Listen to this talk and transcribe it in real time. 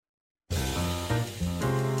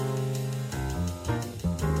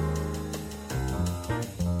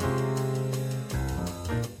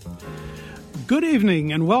Good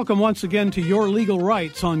evening and welcome once again to Your Legal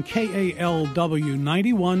Rights on KALW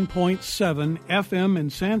 91.7 FM in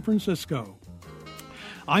San Francisco.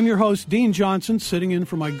 I'm your host, Dean Johnson, sitting in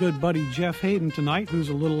for my good buddy Jeff Hayden tonight, who's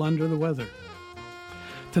a little under the weather.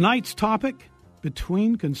 Tonight's topic,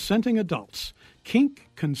 between consenting adults, kink,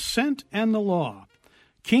 consent, and the law.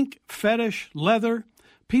 Kink, fetish, leather.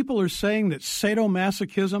 People are saying that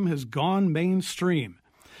sadomasochism has gone mainstream.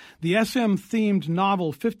 The SM-themed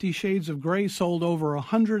novel 50 Shades of Grey sold over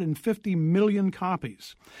 150 million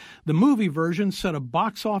copies. The movie version set a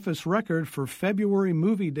box office record for February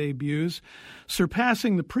movie debuts,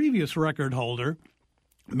 surpassing the previous record holder,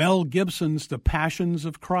 Mel Gibson's The Passions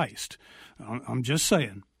of Christ. I'm just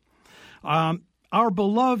saying. Our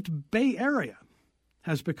beloved Bay Area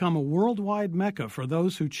has become a worldwide mecca for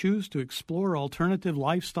those who choose to explore alternative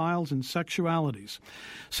lifestyles and sexualities.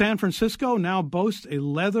 San Francisco now boasts a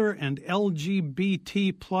leather and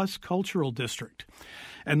LGBT plus cultural district.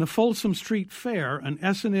 And the Folsom Street Fair, an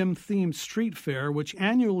S&M-themed street fair which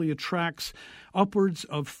annually attracts upwards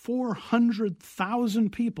of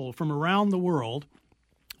 400,000 people from around the world,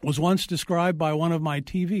 was once described by one of my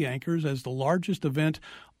TV anchors as the largest event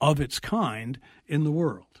of its kind in the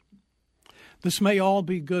world. This may all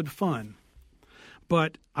be good fun,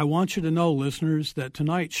 but I want you to know, listeners, that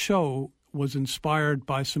tonight's show was inspired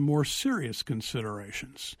by some more serious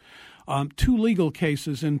considerations. Two legal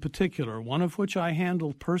cases in particular, one of which I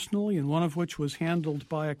handled personally and one of which was handled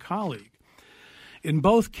by a colleague. In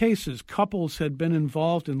both cases, couples had been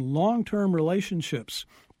involved in long-term relationships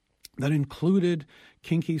that included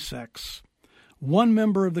kinky sex. One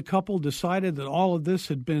member of the couple decided that all of this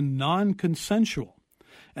had been non-consensual,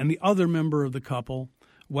 and the other member of the couple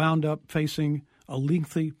wound up facing a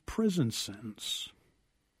lengthy prison sentence.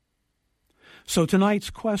 So tonight's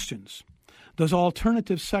questions. Does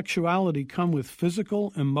alternative sexuality come with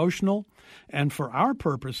physical, emotional, and for our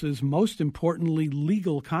purposes, most importantly,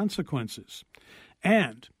 legal consequences?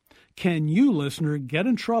 And can you, listener, get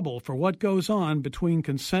in trouble for what goes on between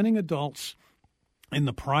consenting adults in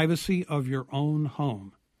the privacy of your own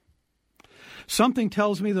home? Something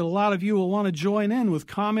tells me that a lot of you will want to join in with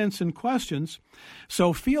comments and questions,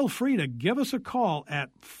 so feel free to give us a call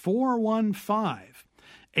at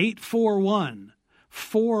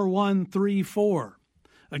 415-841-4134.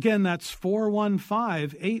 Again, that's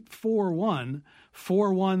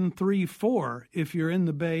 415-841-4134 if you're in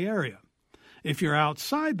the Bay Area. If you're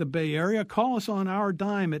outside the Bay Area, call us on our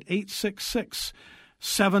dime at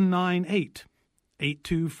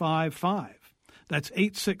 866-798-8255. That's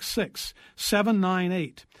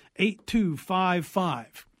 866-798-8255.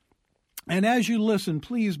 And as you listen,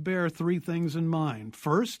 please bear three things in mind.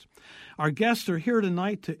 First, our guests are here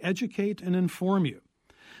tonight to educate and inform you.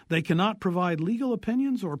 They cannot provide legal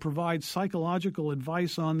opinions or provide psychological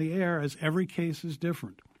advice on the air, as every case is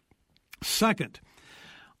different. Second,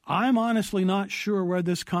 I'm honestly not sure where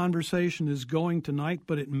this conversation is going tonight,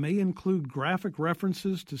 but it may include graphic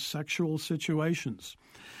references to sexual situations.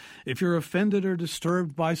 If you're offended or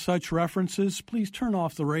disturbed by such references, please turn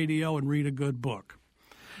off the radio and read a good book.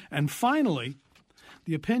 And finally,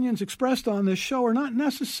 the opinions expressed on this show are not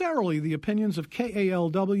necessarily the opinions of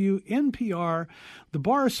KALW, NPR, the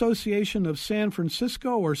Bar Association of San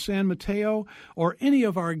Francisco or San Mateo, or any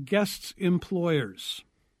of our guests' employers.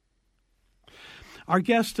 Our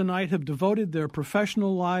guests tonight have devoted their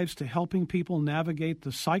professional lives to helping people navigate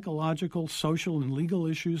the psychological, social, and legal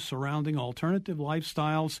issues surrounding alternative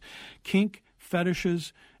lifestyles, kink,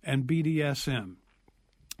 fetishes, and BDSM.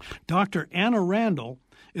 Dr. Anna Randall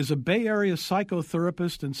is a Bay Area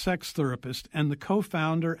psychotherapist and sex therapist and the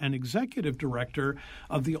co-founder and executive director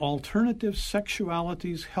of the Alternative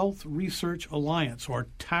Sexualities Health Research Alliance, or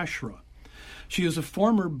TASHRA. She is a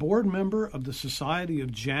former board member of the Society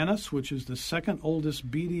of Janus, which is the second oldest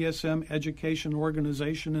BDSM education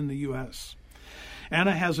organization in the U.S.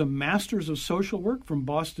 Anna has a Master's of Social Work from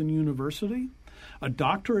Boston University, a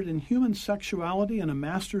doctorate in human sexuality, and a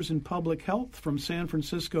Master's in Public Health from San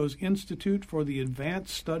Francisco's Institute for the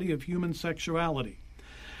Advanced Study of Human Sexuality.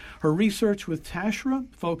 Her research with TASHRA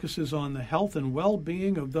focuses on the health and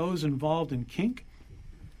well-being of those involved in kink,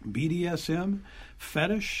 BDSM,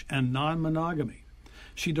 fetish, and non-monogamy.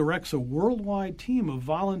 She directs a worldwide team of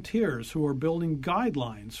volunteers who are building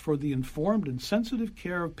guidelines for the informed and sensitive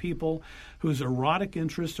care of people whose erotic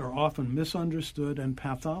interests are often misunderstood and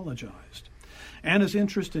pathologized. Anna's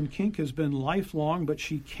interest in kink has been lifelong, but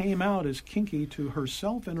she came out as kinky to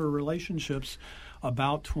herself and her relationships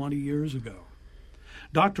about 20 years ago.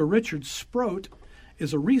 Dr. Richard Sproat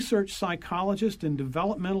is a research psychologist in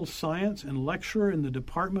developmental science and lecturer in the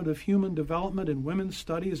Department of Human Development and Women's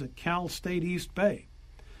Studies at Cal State East Bay.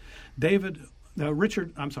 David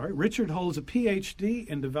Richard holds a PhD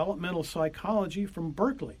in developmental psychology from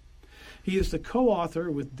Berkeley. He is the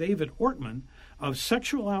co-author with David Ortman of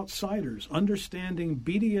Sexual Outsiders, Understanding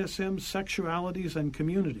BDSM Sexualities and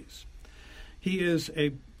Communities. He is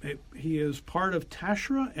part of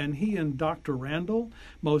TASHRA, and he and Dr. Randall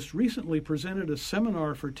most recently presented a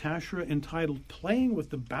seminar for TASHRA entitled Playing with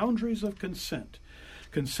the Boundaries of Consent,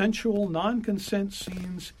 Consensual Non-Consent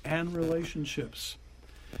Scenes and Relationships.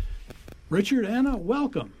 Richard, Anna,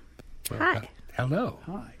 welcome. Hi. Hello.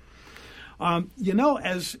 Hi.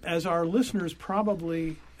 As our listeners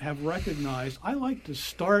probably have recognized, I like to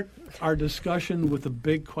start our discussion with a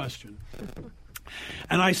big question.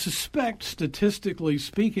 And I suspect, statistically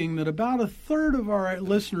speaking, that about a third of our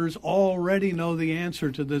listeners already know the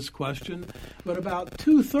answer to this question, but about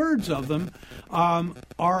 2/3 of them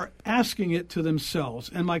are asking it to themselves.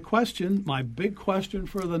 And my big question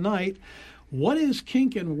for the night, what is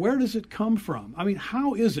kink and where does it come from? I mean,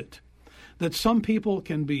 how is it that some people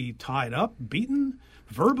can be tied up, beaten,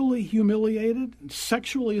 verbally humiliated,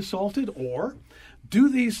 sexually assaulted, or do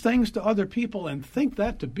these things to other people and think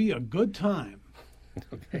that to be a good time?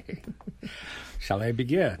 Okay. Shall I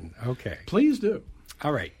begin? Okay. Please do.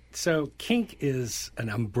 All right. So kink is an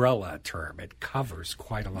umbrella term. It covers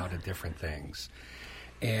quite a lot of different things.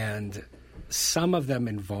 And some of them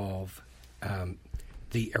involve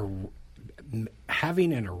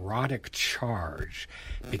having an erotic charge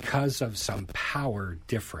because of some power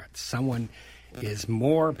difference. Someone is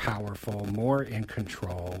more powerful, more in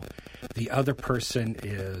control. The other person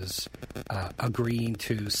is agreeing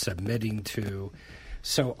to, submitting to.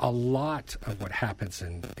 So a lot of what happens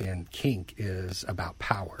in kink is about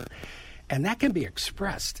power. And that can be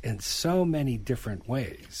expressed in so many different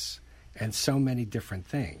ways and so many different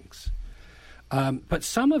things. But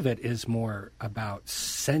some of it is more about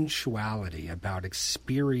sensuality, about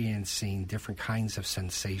experiencing different kinds of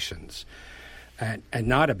sensations, and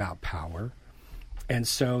not about power. And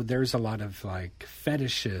so there's a lot of like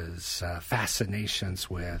fetishes, fascinations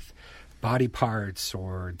with body parts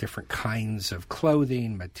or different kinds of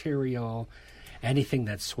clothing, material, anything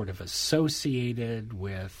that's sort of associated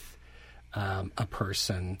with a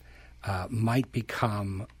person might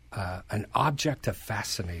become an object of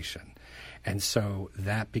fascination. And so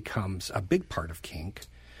that becomes a big part of kink.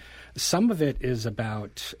 Some of it is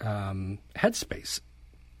about headspace.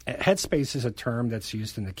 Headspace is a term that's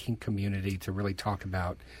used in the kink community to really talk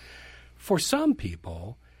about, for some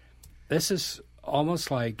people, this is almost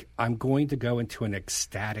like I'm going to go into an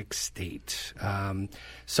ecstatic state.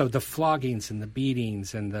 So the floggings and the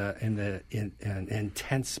beatings and the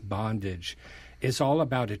intense bondage is all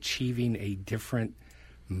about achieving a different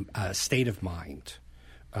state of mind.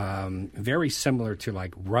 Very similar to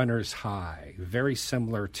like runner's high, very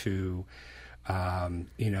similar to,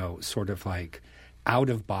 sort of like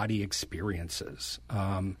out-of-body experiences.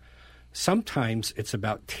 Sometimes it's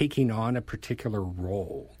about taking on a particular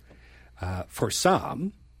role. For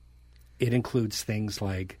some, it includes things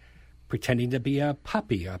like pretending to be a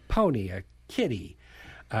puppy, a pony, a kitty.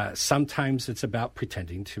 Sometimes it's about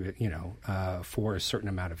pretending to, for a certain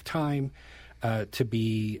amount of time, to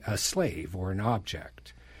be a slave or an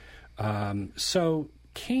object. So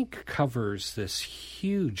kink covers this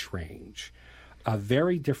huge range of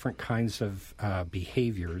very different kinds of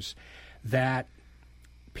behaviors that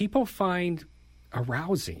people find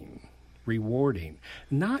arousing, rewarding.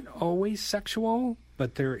 Not always sexual,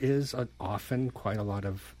 but there is often quite a lot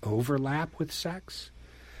of overlap with sex.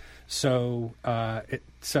 So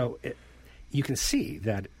you can see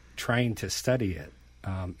that trying to study it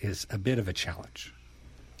is a bit of a challenge.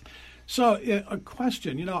 So a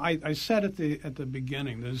question, I said at the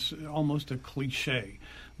beginning, there's almost a cliche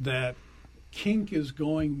that kink is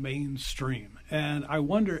going mainstream. And I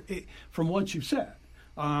wonder, from what you've said,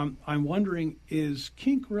 I'm wondering, is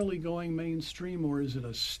kink really going mainstream, or is it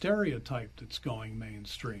a stereotype that's going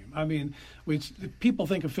mainstream? I mean, people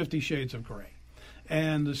think of 50 Shades of Grey.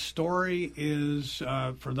 And the story is,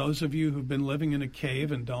 for those of you who've been living in a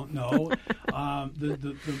cave and don't know,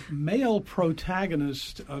 the male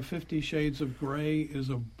protagonist of 50 Shades of Grey is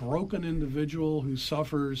a broken individual who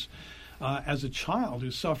suffers, as a child,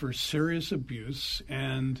 who suffers serious abuse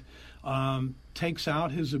and takes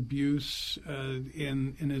out his abuse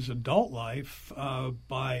in his adult life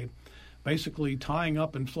by basically tying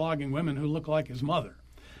up and flogging women who look like his mother.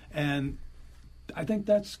 And I think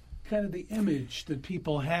that's kind of the image that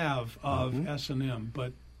people have of S&M,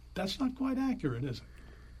 but that's not quite accurate, is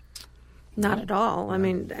it? Not at all. I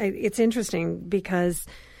mean, it's interesting because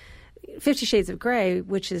 50 Shades of Grey,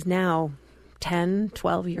 which is now 10,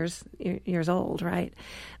 12 years old, right,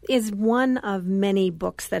 is one of many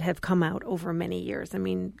books that have come out over many years. I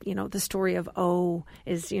mean, the story of O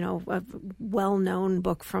is, a well-known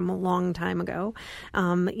book from a long time ago,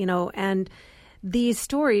 and these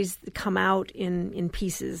stories come out in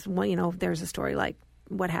pieces. There's a story like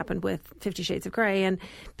what happened with 50 Shades of Grey, and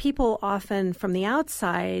people often from the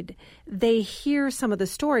outside, they hear some of the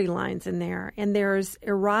storylines in there, and there's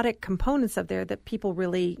erotic components of there that people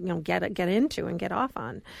really get into and get off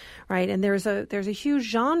on, right? And there's a huge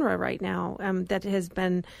genre right now that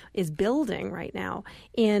is building right now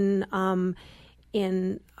in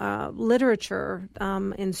literature,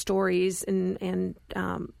 in stories, and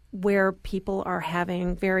where people are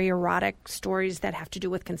having very erotic stories that have to do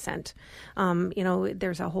with consent.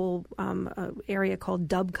 There's a whole area called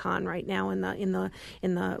dubcon right now in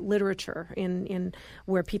the literature in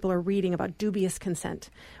where people are reading about dubious consent,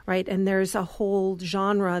 right? And there's a whole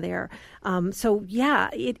genre there. So yeah,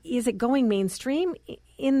 is it going mainstream?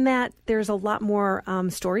 In that there's a lot more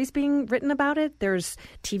stories being written about it. There's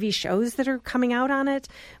TV shows that are coming out on it.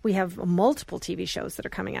 We have multiple TV shows that are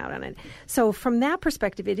coming out on it. So from that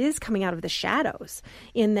perspective, it is coming out of the shadows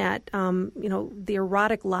in that, the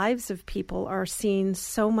erotic lives of people are seen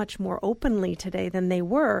so much more openly today than they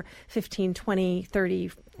were 15, 20,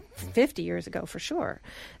 30, 50 years ago, for sure.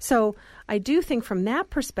 So I do think from that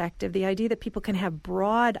perspective, the idea that people can have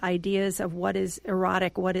broad ideas of what is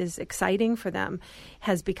erotic, what is exciting for them,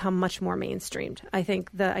 has become much more mainstreamed. I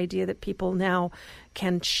think the idea that people now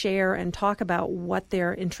can share and talk about what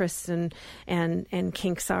their interests and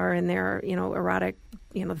kinks are and their, erotic,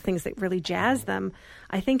 the things that really jazz them,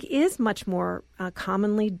 I think is much more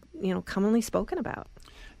commonly spoken about.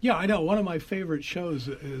 Yeah, I know. One of my favorite shows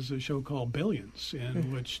is a show called Billions,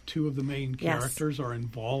 in which two of the main characters are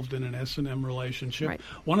involved in an S&M relationship. Right.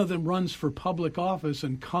 One of them runs for public office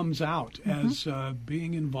and comes out as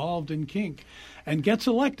being involved in kink and gets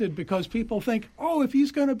elected because people think, if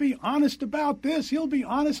he's going to be honest about this, he'll be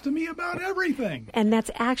honest to me about everything. And that's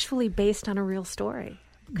actually based on a real story.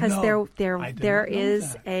 Because there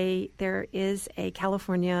is a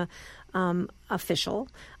California official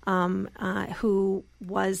who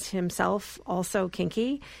was himself also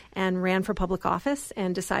kinky and ran for public office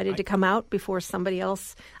and decided to come out before somebody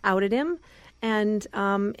else outed him. And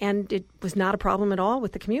it was not a problem at all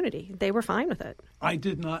with the community. They were fine with it. I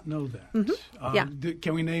did not know that.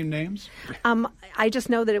 Can we name names? I just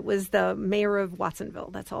know that it was the mayor of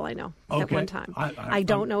Watsonville. That's all I know at one time. I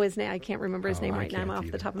don't know his name. I can't remember his name right now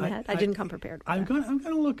off the top of my head. I didn't come prepared. I'm going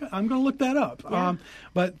to look that up. Yeah.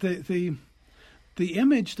 But the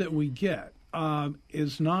image that we get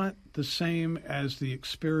is not the same as the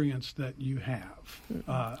experience that you have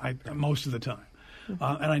most of the time.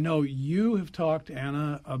 And I know you have talked,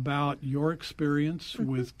 Anna, about your experience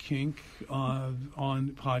with kink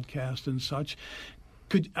on podcast and such.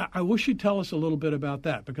 I wish you'd tell us a little bit about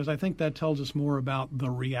that, because I think that tells us more about the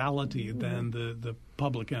reality than the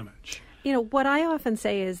public image. What I often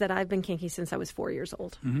say is that I've been kinky since I was 4 years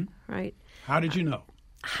old, right? How did you know?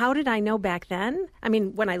 How did I know back then? I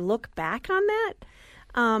mean, when I look back on that,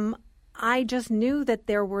 I just knew that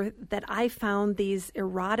I found these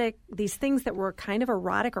things that were kind of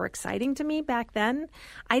erotic or exciting to me back then.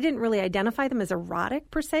 I didn't really identify them as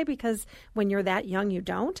erotic per se, because when you're that young, you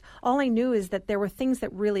don't. All I knew is that there were things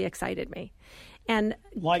that really excited me. And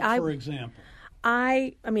for example?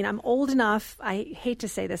 I mean, I'm old enough. I hate to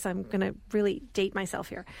say this. I'm going to really date myself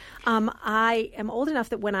here. I am old enough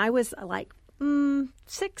that when I was like 5,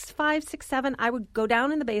 6, 7, I would go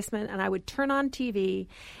down in the basement and I would turn on TV,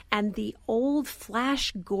 and the old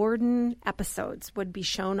Flash Gordon episodes would be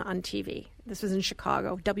shown on TV. This was in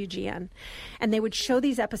Chicago, WGN. And they would show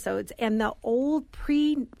these episodes, and the old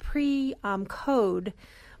pre-code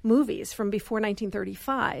movies from before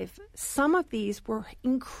 1935, some of these were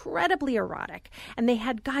incredibly erotic. And they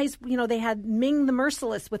had guys, they had Ming the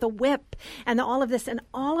Merciless with a whip and all of this. And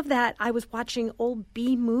all of that, I was watching old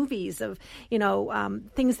B movies of,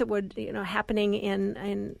 things that would, happening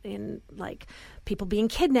in like people being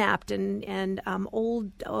kidnapped and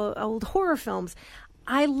old horror films.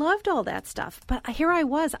 I loved all that stuff. But here I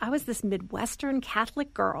was this Midwestern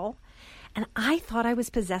Catholic girl, and I thought I was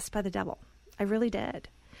possessed by the devil. I really did.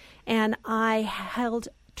 And I held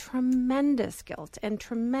tremendous guilt and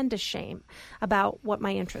tremendous shame about what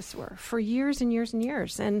my interests were for years and years and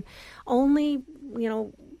years. And only,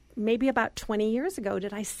 maybe about 20 years ago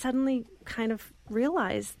did I suddenly kind of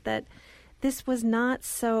realize that this was not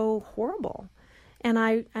so horrible.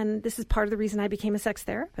 And this is part of the reason I became a sex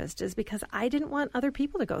therapist, is because I didn't want other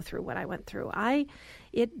people to go through what I went through.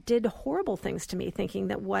 It did horrible things to me, thinking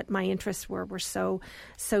that what my interests were so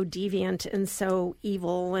deviant and so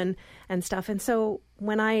evil and stuff. And so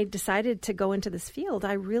when I decided to go into this field,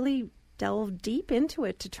 I really delved deep into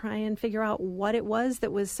it to try and figure out what it was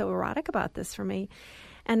that was so erotic about this for me.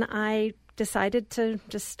 And I decided to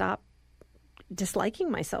just stop disliking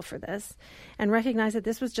myself for this and recognize that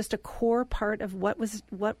this was just a core part of what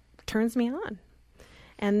turns me on.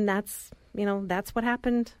 And that's what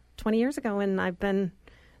happened 20 years ago. And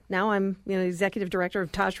now I'm executive director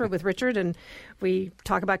of Tajra with Richard, and we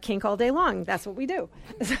talk about kink all day long. That's what we do.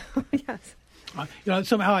 So, yes.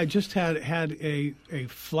 Somehow I just had a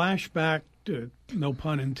flashback, no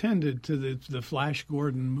pun intended, to the Flash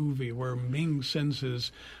Gordon movie where Ming sends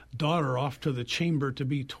his daughter off to the chamber to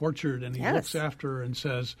be tortured, and he looks after her and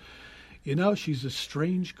says, she's a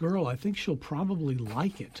strange girl. I think she'll probably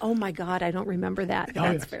like it. Oh, my God, I don't remember that.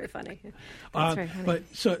 That's very funny. That's very funny. But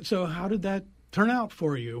so how did that turn out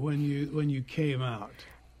for you when you came out?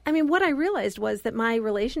 I mean, what I realized was that my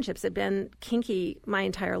relationships had been kinky my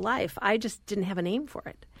entire life. I just didn't have a name for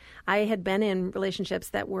it. I had been in relationships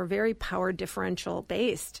that were very power differential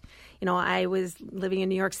based. I was living in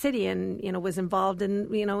New York City and, was involved in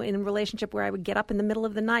a relationship where I would get up in the middle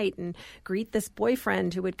of the night and greet this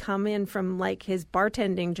boyfriend who would come in from like his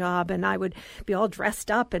bartending job, and I would be all dressed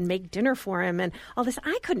up and make dinner for him and all this.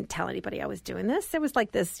 I couldn't tell anybody I was doing this. There was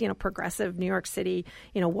like this, progressive New York City,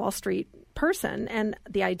 Wall Street person. And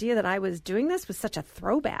the idea that I was doing this was such a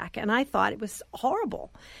throwback. And I thought it was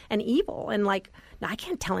horrible and evil. And like, no, I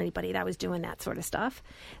can't tell anybody that I was doing that sort of stuff.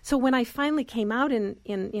 So when I finally came out in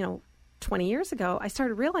 20 years ago, I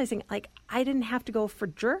started realizing like I didn't have to go for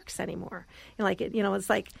jerks anymore. It's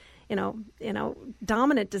like,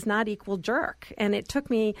 dominant does not equal jerk. And it took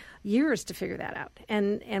me years to figure that out.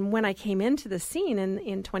 And when I came into the scene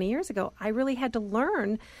in 20 years ago, I really had to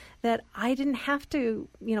learn that I didn't have to,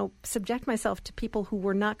 subject myself to people who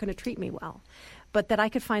were not going to treat me well, but that I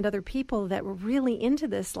could find other people that were really into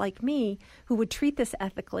this like me, who would treat this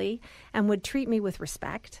ethically and would treat me with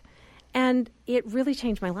respect. And it really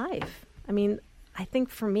changed my life. I mean, I think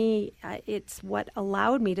for me, it's what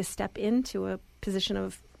allowed me to step into a position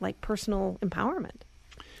of like personal empowerment.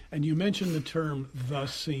 And you mentioned the term "the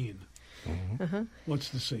scene." Mm-hmm. Uh-huh. What's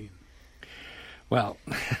the scene? Well,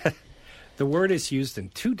 the word is used in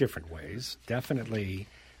two different ways. Definitely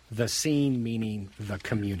the scene meaning the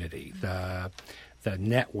community, the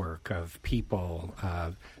network of people,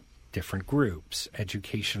 different groups,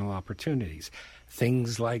 educational opportunities,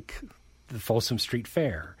 things like the Folsom Street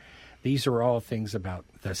Fair. These are all things about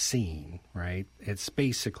the scene, right? It's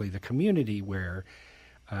basically the community where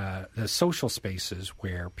the social spaces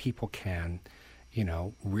where people can,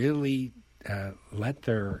 really let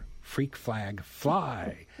their freak flag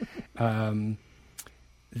fly.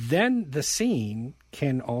 Then the scene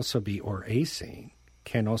can also be, or a scene,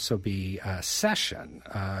 can also be a session,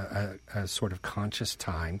 a sort of conscious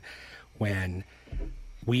time when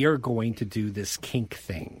we are going to do this kink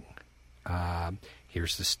thing.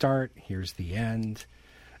 Here's the start, here's the end,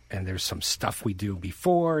 and there's some stuff we do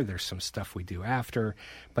before, there's some stuff we do after,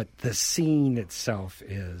 but the scene itself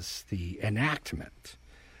is the enactment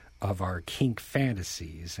of our kink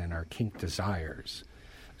fantasies and our kink desires.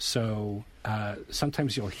 So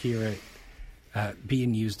sometimes you'll hear it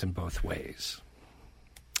being used in both ways.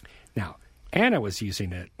 Now, Anna was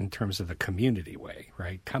using it in terms of the community way,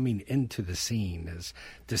 right? Coming into the scene is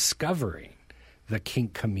discovering the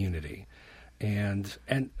kink community. And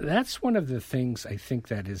that's one of the things I think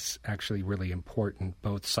that is actually really important,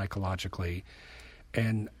 both psychologically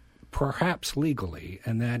and perhaps legally,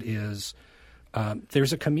 and that is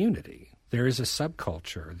there's a community, there is a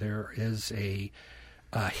subculture, there is a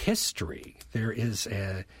history, there is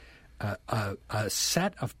a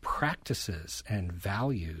set of practices and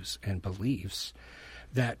values and beliefs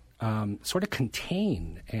that sort of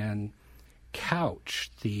contain and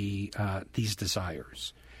couch these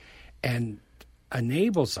desires, and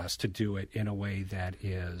enables us to do it in a way that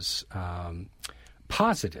is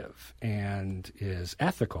positive and is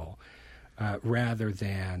ethical, rather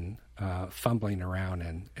than fumbling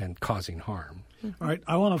around and causing harm. All right,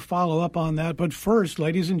 I want to follow up on that. But first,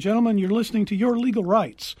 ladies and gentlemen, you're listening to Your Legal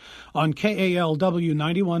Rights on KALW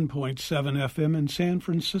 91.7 FM in San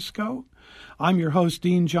Francisco. I'm your host,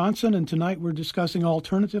 Dean Johnson, and tonight we're discussing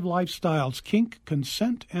alternative lifestyles, kink,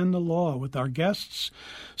 consent, and the law with our guests,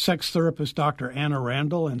 sex therapist Dr. Anna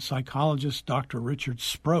Randall and psychologist Dr. Richard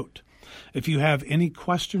Sproat. If you have any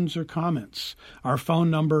questions or comments, our phone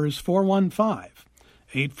number is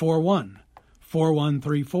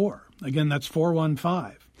 415-841-4134. Again, that's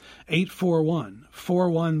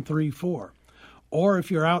 415-841-4134. Or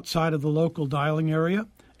if you're outside of the local dialing area,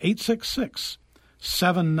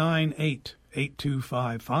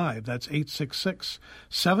 866-798-8255. That's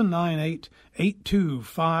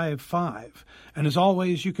 866-798-8255. And as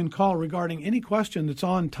always, you can call regarding any question that's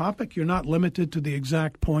on topic. You're not limited to the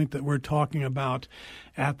exact point that we're talking about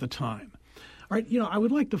at the time. All right, I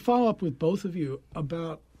would like to follow up with both of you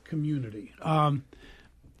about community.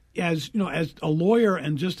 As a lawyer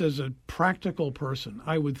and just as a practical person,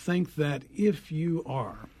 I would think that if you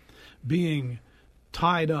are being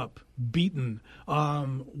tied up, beaten,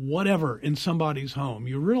 whatever in somebody's home,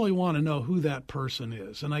 you really want to know who that person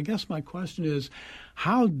is. And I guess my question is,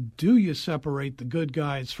 how do you separate the good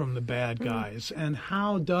guys from the bad guys? And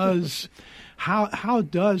how does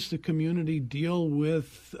the community deal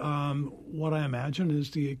with what I imagine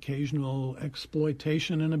is the occasional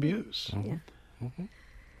exploitation and abuse? Yeah. Mm-hmm.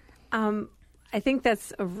 I think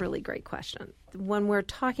that's a really great question. When we're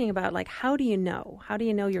talking about, like, how do you know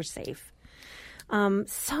you're safe?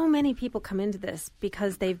 So many people come into this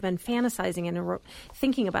because they've been fantasizing and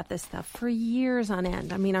thinking about this stuff for years on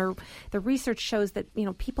end. I mean, the research shows that,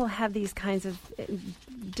 people have these kinds of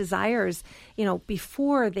desires,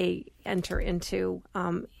 before they enter into,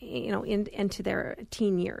 into their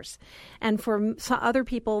teen years. And for some other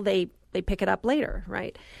people, they pick it up later,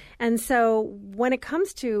 right? And so when it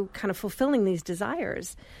comes to kind of fulfilling these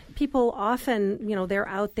desires, people often, they're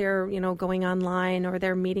out there, going online, or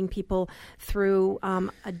they're meeting people through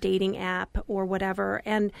a dating app or whatever.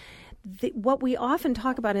 And what we often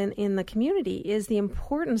talk about in the community is the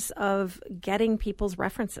importance of getting people's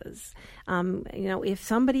references. If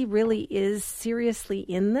somebody really is seriously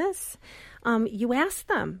in this, you ask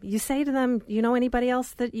them. You say to them, anybody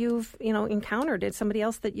else that you've, encountered? Is somebody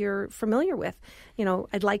else that you're familiar with?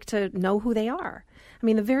 I'd like to know who they are. I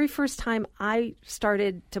mean, the very first time I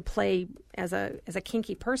started to play as a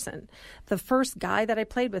kinky person, the first guy that I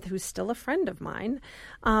played with, who's still a friend of mine,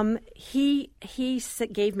 he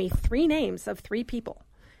gave me 3 names of 3 people.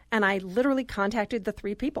 And I literally contacted the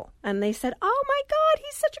 3 people, and they said, "Oh my God,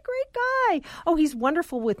 he's such a great guy. Oh, he's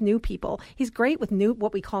wonderful with new people. He's great with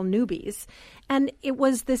what we call newbies." And it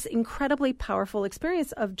was this incredibly powerful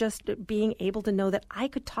experience of just being able to know that I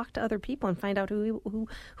could talk to other people and find out who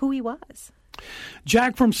he was.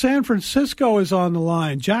 Jack from San Francisco is on the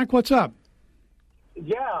line. Jack, what's up?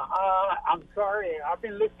 Yeah, I'm sorry. I've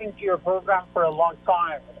been listening to your program for a long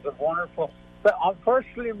time. It's wonderful. But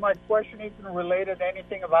unfortunately, my question isn't related to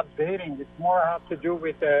anything about dating. It's more have to do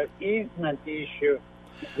with the easement issue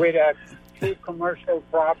with two commercial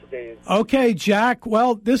properties. Okay, Jack.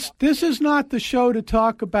 Well, this is not the show to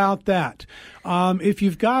talk about that. If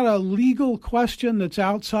you've got a legal question that's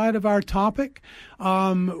outside of our topic,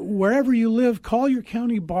 wherever you live, call your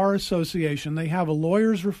county bar association. They have a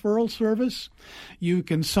lawyer's referral service. You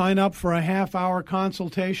can sign up for a half-hour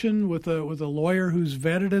consultation with a lawyer who's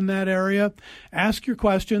vetted in that area. Ask your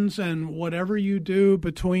questions, and whatever you do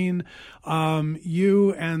between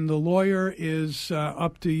you and the lawyer is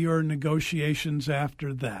up to your negotiations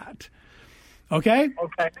after that. Okay?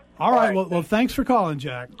 Okay. All right. Well, thanks for calling,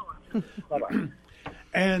 Jack. Bye-bye.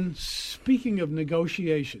 And speaking of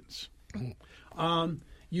negotiations,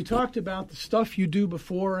 you talked about the stuff you do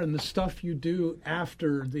before and the stuff you do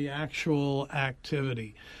after the actual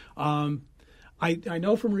activity. I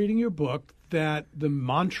know from reading your book that the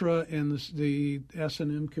mantra in the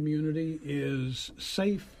S&M community is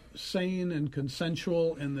safe, sane, and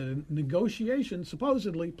consensual, and the negotiation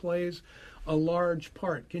supposedly plays a large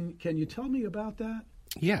part. Can you tell me about that?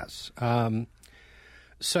 Yes.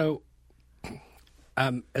 So,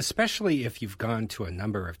 especially if you've gone to a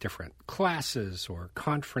number of different classes or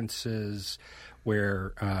conferences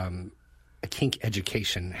where a kink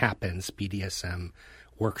education happens, BDSM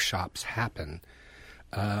workshops happen,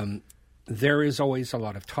 there is always a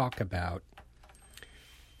lot of talk about,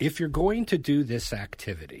 if you're going to do this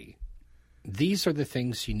activity, these are the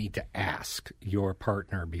things you need to ask your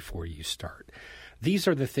partner before you start. These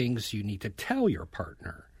are the things you need to tell your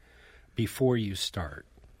partner before you start.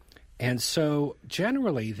 And so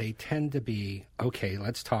generally they tend to be, okay,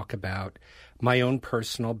 let's talk about my own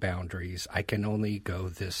personal boundaries. I can only go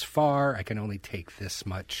this far. I can only take this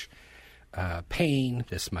much pain,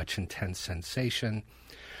 this much intense sensation.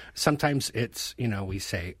 Sometimes it's, we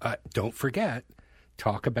say, don't forget,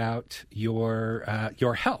 talk about your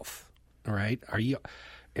health, all right?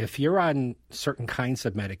 If you're on certain kinds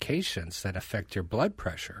of medications that affect your blood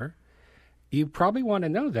pressure, you probably want to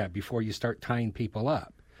know that before you start tying people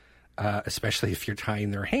up, especially if you're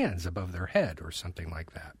tying their hands above their head or something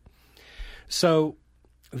like that. So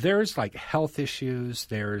there's like health issues.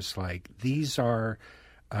 There's like these are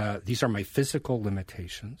my physical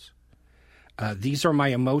limitations. These are my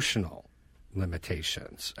emotional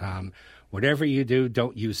limitations. Whatever you do,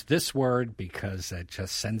 don't use this word because it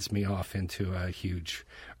just sends me off into a huge,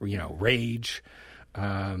 rage.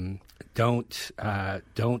 Don't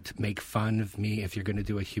make fun of me if you're going to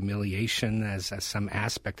do a humiliation as some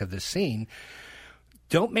aspect of the scene.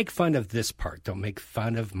 Don't make fun of this part. Don't make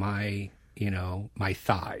fun of my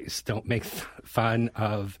thighs. Don't make fun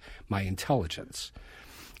of my intelligence.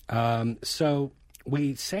 So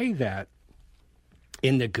we say that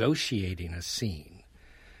in negotiating a scene,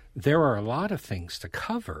 there are a lot of things to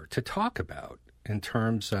cover, to talk about in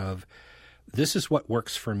terms of this is what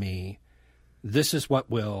works for me. This is what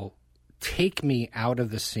will take me out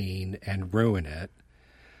of the scene and ruin it.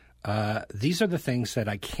 These are the things that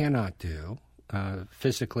I cannot do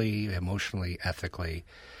physically, emotionally, ethically,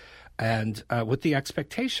 and with the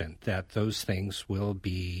expectation that those things will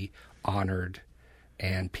be honored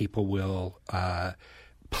and people will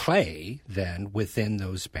play then within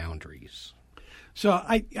those boundaries. So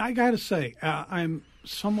I got to say, I'm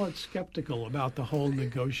somewhat skeptical about the whole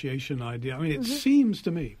negotiation idea. I mean, it seems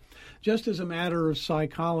to me, just as a matter of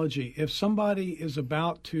psychology, if somebody is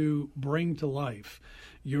about to bring to life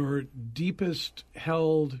your deepest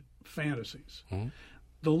held fantasies,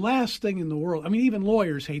 the last thing in the world, I mean, even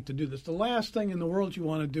lawyers hate to do this, the last thing in the world you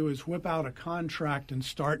want to do is whip out a contract and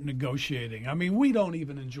start negotiating. I mean, we don't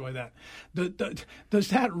even enjoy that. Does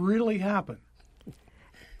that really happen?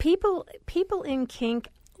 People in kink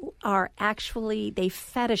are actually, they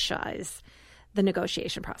fetishize the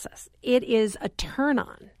negotiation process. It is a turn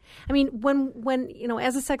on. I mean, when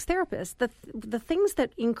as a sex therapist, the things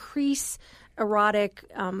that increase erotic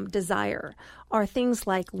desire are things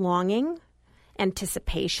like longing,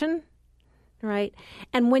 anticipation, right?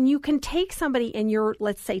 And when you can take somebody and you're,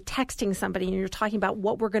 let's say, texting somebody and you're talking about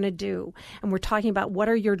what we're going to do, and we're talking about what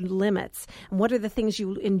are your limits and what are the things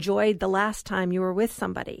you enjoyed the last time you were with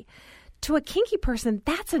somebody, to a kinky person,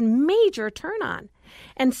 that's a major turn on.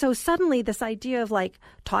 And so suddenly this idea of like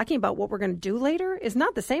talking about what we're going to do later is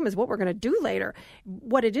not the same as what we're going to do later.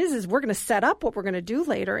 What it is we're going to set up what we're going to do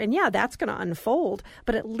later. And yeah, that's going to unfold.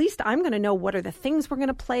 But at least I'm going to know what are the things we're going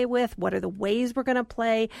to play with? What are the ways we're going to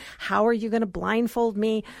play? How are you going to blindfold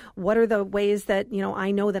me? What are the ways that,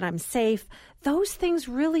 I know that I'm safe? Those things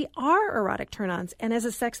really are erotic turn-ons. And as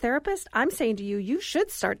a sex therapist, I'm saying to you, you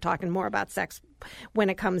should start talking more about sex when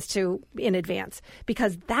it comes to in advance,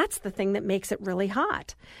 because that's the thing that makes it really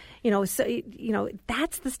hot. So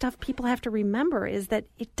that's the stuff people have to remember, is that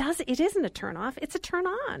it isn't a turn off, it's a turn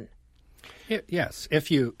on. Yes,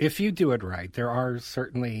 if you do it right. There are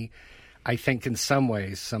certainly, I think in some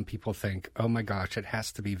ways, some people think, oh my gosh, it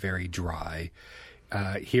has to be very dry.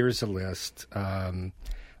 Here's a list.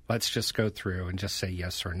 Let's just go through and just say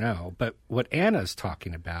yes or no. But what Anna's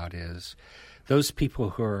talking about is those people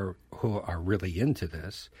who are really into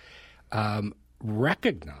this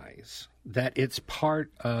recognize that it's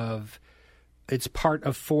part of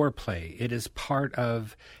foreplay. It is part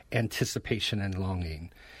of anticipation and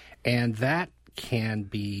longing, and that can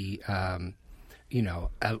be, and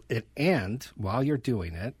while you're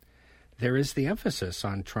doing it, there is the emphasis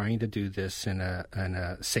on trying to do this in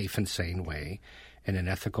a safe and sane way, in an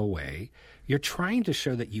ethical way. You're trying to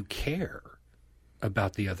show that you care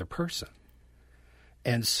about the other person.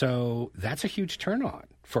 And so that's a huge turn on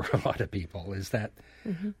for a lot of people, is that,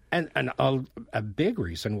 and a big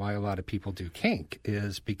reason why a lot of people do kink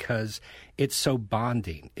is because it's so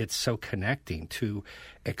bonding, it's so connecting to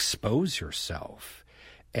expose yourself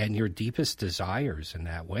and your deepest desires in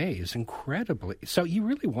that way is incredibly, so you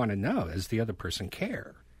really want to know, does the other person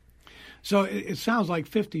care? So it sounds like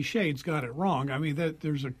 50 Shades got it wrong. I mean,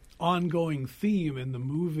 there's an ongoing theme in the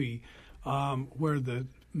movie where the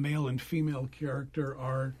male and female character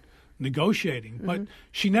are negotiating, but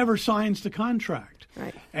she never signs the contract.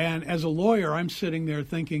 Right. And as a lawyer, I'm sitting there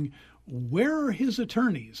thinking, where are his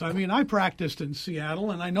attorneys? I mean, I practiced in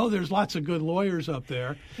Seattle, and I know there's lots of good lawyers up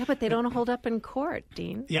there. Yeah, but they don't hold up in court,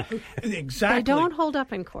 Dean. Yeah, exactly. They don't hold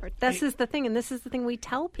up in court. This is the thing, and this is the thing we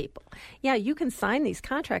tell people. Yeah, you can sign these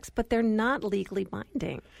contracts, but they're not legally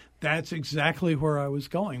binding. That's exactly where I was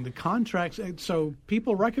going. The contracts, so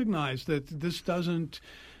people recognize that this doesn't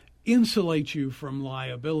insulate you from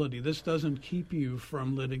liability. This doesn't keep you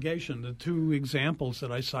from litigation. The two examples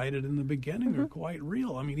that I cited in the beginning are quite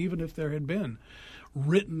real. I mean, even if there had been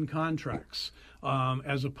written contracts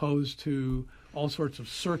as opposed to all sorts of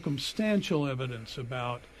circumstantial evidence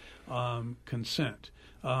about consent.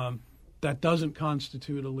 that doesn't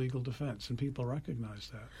constitute a legal defense, and people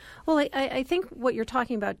recognize that. Well, I think what you're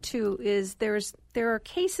talking about, too, is there are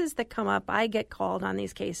cases that come up. I get called on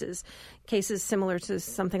these cases similar to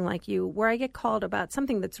something like you, where I get called about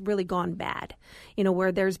something that's really gone bad,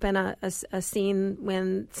 where there's been a scene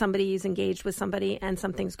when somebody's engaged with somebody and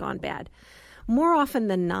something's gone bad. More often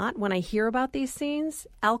than not, when I hear about these scenes,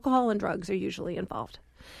 alcohol and drugs are usually involved.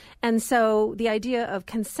 And so the idea of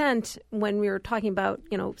consent, when we were talking about,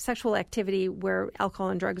 sexual activity where alcohol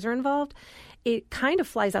and drugs are involved, it kind of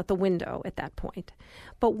flies out the window at that point.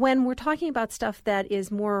 But when we're talking about stuff that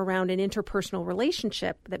is more around an interpersonal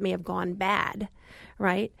relationship that may have gone bad,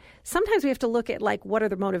 right, sometimes we have to look at, what are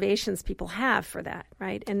the motivations people have for that,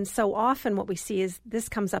 right? And so often what we see is this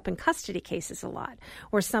comes up in custody cases a lot,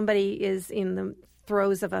 where somebody is in the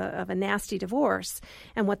throes of a nasty divorce,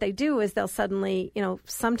 and what they do is they'll suddenly,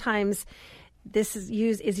 sometimes this is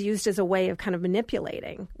used as a way of kind of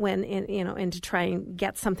manipulating and to try and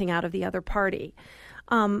get something out of the other party.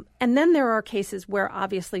 And then there are cases where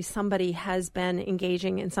obviously somebody has been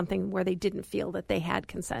engaging in something where they didn't feel that they had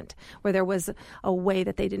consent, where there was a way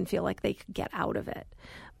that they didn't feel like they could get out of it.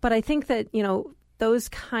 But I think that, those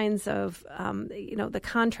kinds of, the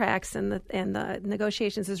contracts and the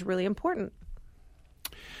negotiations is really important.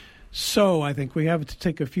 So I think we have to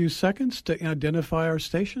take a few seconds to identify our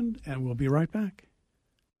station, and we'll be right back.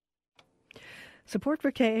 Support for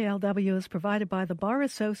KALW is provided by the Bar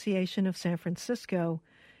Association of San Francisco.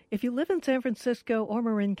 If you live in San Francisco or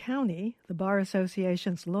Marin County, the Bar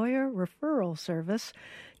Association's lawyer referral service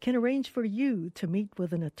can arrange for you to meet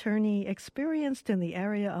with an attorney experienced in the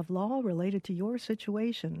area of law related to your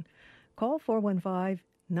situation. Call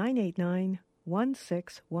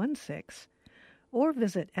 415-989-1616. or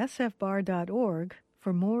visit sfbar.org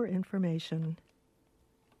for more information.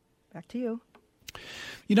 Back to you.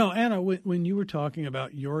 Anna, when you were talking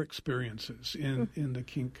about your experiences in the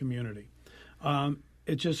kink community,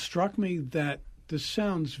 it just struck me that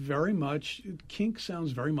kink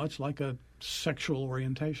sounds very much like a sexual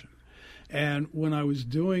orientation. And when I was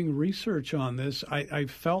doing research on this, I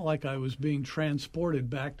felt like I was being transported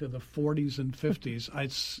back to the 40s and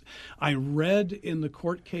 50s. I read in the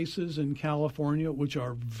court cases in California, which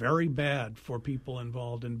are very bad for people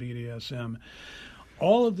involved in BDSM,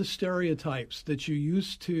 all of the stereotypes that you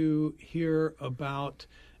used to hear about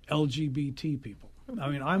LGBT people. I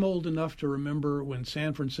mean, I'm old enough to remember when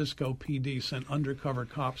San Francisco PD sent undercover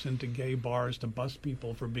cops into gay bars to bust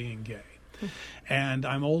people for being gay. And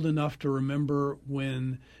I'm old enough to remember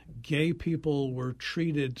when gay people were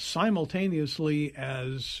treated simultaneously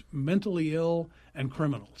as mentally ill and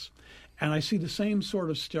criminals. And I see the same sort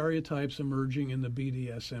of stereotypes emerging in the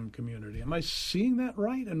BDSM community. Am I seeing that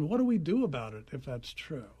right? And what do we do about it if that's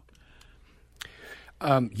true?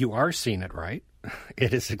 You are seeing it right.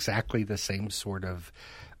 It is exactly the same sort of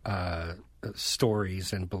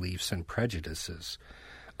stories and beliefs and prejudices.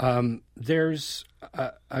 There's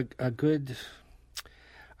a good,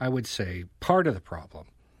 I would say, part of the problem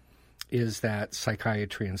is that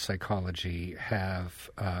psychiatry and psychology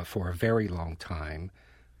have, for a very long time,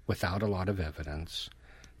 without a lot of evidence,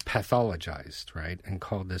 pathologized, right, and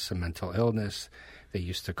called this a mental illness. They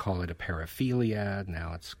used to call it a paraphilia.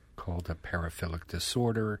 Now it's called a paraphilic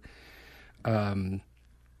disorder. And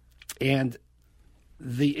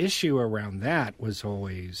the issue around that was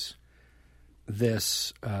always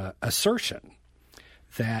this assertion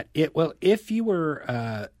that if you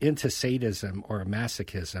were into sadism or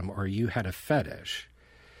masochism or you had a fetish,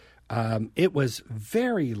 it was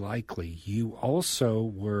very likely you also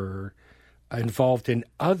were involved in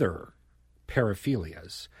other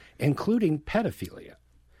paraphilias, including pedophilia.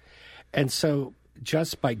 And so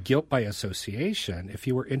just by guilt by association, if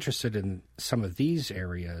you were interested in some of these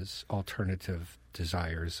areas, alternative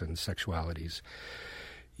desires and sexualities,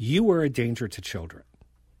 you were a danger to children.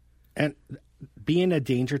 And being a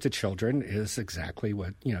danger to children is exactly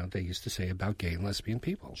what, they used to say about gay and lesbian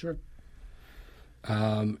people. Sure.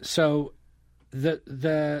 So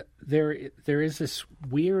there is this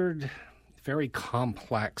weird, very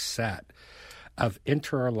complex set of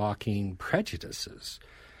interlocking prejudices.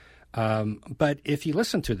 But if you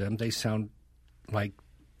listen to them, they sound like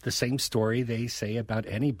the same story they say about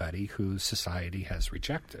anybody who society has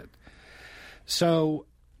rejected. So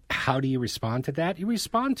how do you respond to that? You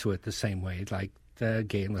respond to it the same way like the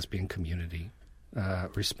gay and lesbian community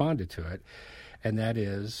responded to it. And that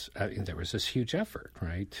is, there was this huge effort,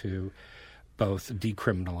 right, to both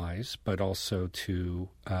decriminalize, but also to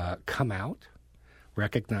come out,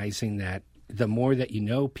 recognizing that the more that you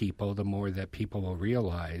know people, the more that people will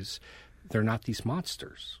realize they're not these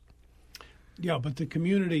monsters. Yeah, but the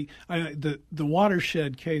community, the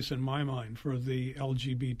watershed case in my mind for the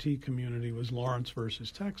LGBT community was Lawrence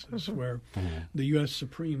versus Texas, where the U.S.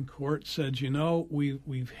 Supreme Court said,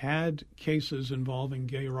 we've had cases involving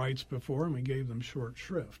gay rights before, and we gave them short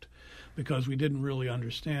shrift because we didn't really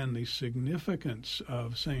understand the significance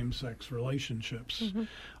of same-sex relationships.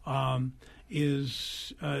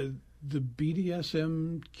 Is the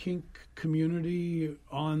BDSM kink community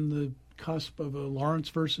on the cusp of a Lawrence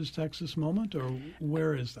versus Texas moment, or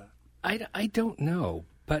where is that? I don't know,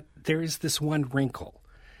 but there is this one wrinkle,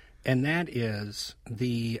 and that is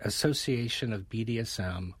the association of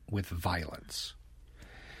BDSM with violence.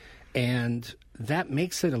 And that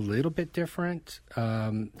makes it a little bit different.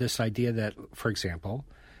 This idea that, for example,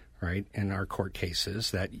 right, in our court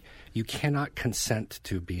cases, that you cannot consent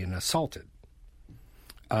to being assaulted.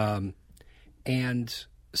 And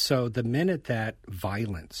so the minute that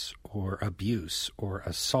violence or abuse or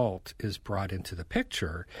assault is brought into the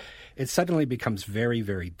picture, it suddenly becomes very,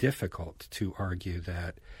 very difficult to argue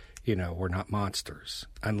that, we're not monsters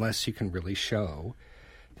unless you can really show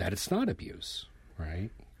that it's not abuse,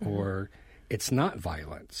 right? Or it's not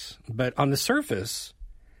violence. But on the surface,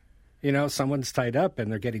 someone's tied up and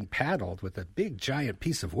they're getting paddled with a big, giant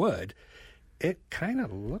piece of wood. It kind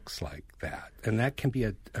of looks like that, and that can be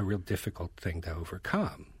a real difficult thing to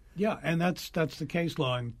overcome. Yeah, and that's the case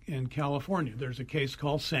law in California. There's a case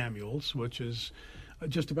called Samuels, which is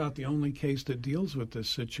just about the only case that deals with this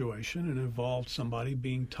situation. It involved somebody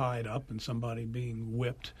being tied up and somebody being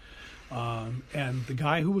whipped. And the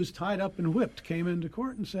guy who was tied up and whipped came into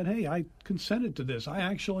court and said, hey, I consented to this. I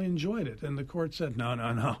actually enjoyed it. And the court said,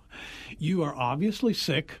 no. You are obviously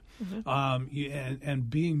sick. And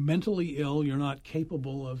being mentally ill, you're not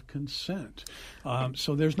capable of consent.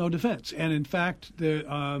 So there's no defense. And in fact,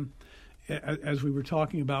 as we were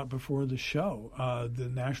talking about before the show, the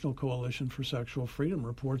National Coalition for Sexual Freedom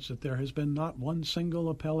reports that there has been not one single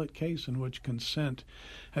appellate case in which consent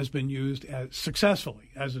has been used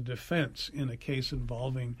successfully as a defense in a case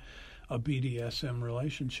involving a BDSM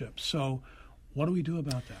relationship. So what do we do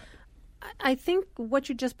about that? I think what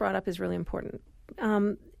you just brought up is really important.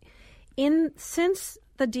 Since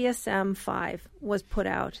the DSM-5 was put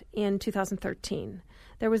out in 2013,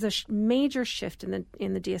 there was a major shift in the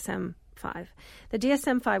DSM-5. The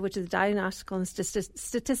DSM-5, which is the Diagnostical and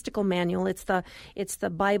Statistical Manual, it's the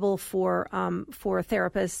Bible for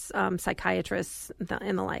therapists, psychiatrists,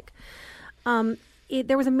 and the like.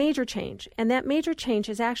 There was a major change, and that major change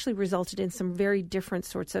has actually resulted in some very different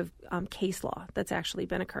sorts of case law that's actually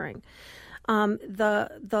been occurring.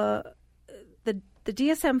 The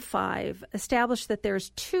DSM-5 established that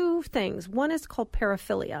there's two things. One is called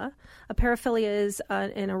paraphilia. A paraphilia is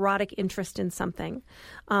an erotic interest in something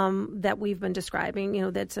that we've been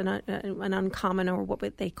describing, that's an uncommon or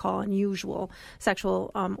what they call unusual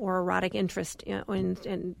sexual or erotic interest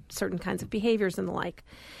in certain kinds of behaviors and the like.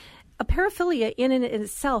 A paraphilia in and of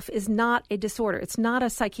itself is not a disorder. It's not a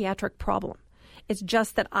psychiatric problem. It's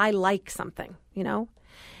just that I like something,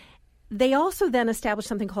 They also then established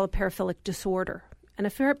something called a paraphilic disorder. And a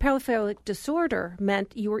paraphilic disorder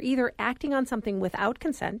meant you were either acting on something without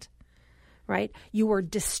consent, right? You were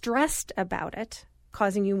distressed about it,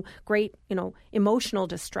 causing you great, emotional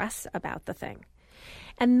distress about the thing.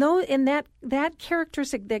 And that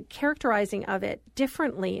characteristic, the characterizing of it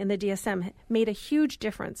differently in the DSM made a huge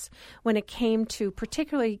difference when it came to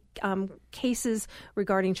particularly cases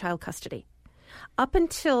regarding child custody. Up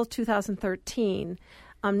until 2013,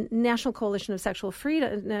 National Coalition for Sexual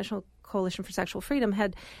Freedom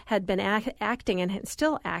had been acting and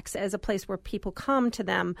still acts as a place where people come to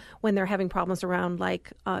them when they're having problems around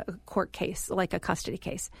like a court case, like a custody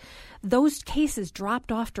case. Those cases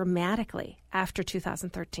dropped off dramatically after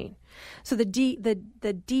 2013. So the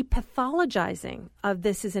depathologizing of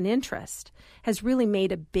this as an interest has really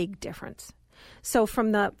made a big difference. So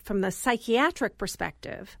from the psychiatric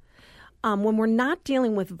perspective, when we're not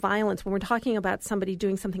dealing with violence, when we're talking about somebody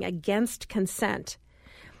doing something against consent,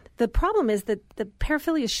 the problem is that the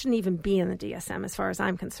paraphilia shouldn't even be in the DSM as far as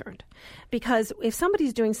I'm concerned. Because if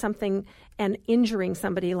somebody's doing something and injuring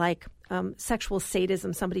somebody like sexual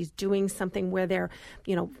sadism, somebody's doing something where they're,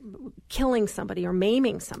 killing somebody or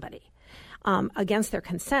maiming somebody against their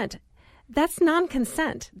consent, that's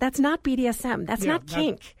non-consent. That's not BDSM. That's not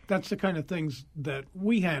kink. That's the kind of things that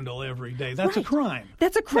we handle every day. That's a crime.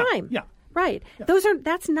 That's a crime. Yeah. Right. Yeah.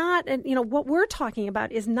 That's not, what we're talking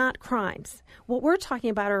about is not crimes. What we're talking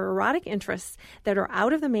about are erotic interests that are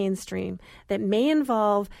out of the mainstream that may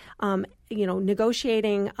involve,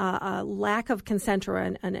 negotiating a lack of consent or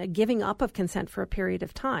a giving up of consent for a period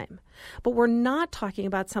of time. But we're not talking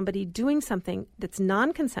about somebody doing something that's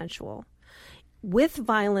non-consensual with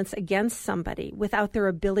violence against somebody without their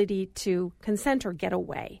ability to consent or get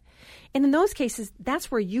away. And in those cases,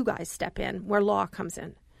 that's where you guys step in, where law comes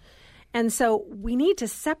in. And so we need to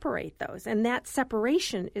separate those. And that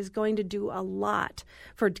separation is going to do a lot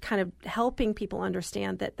for kind of helping people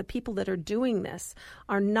understand that the people that are doing this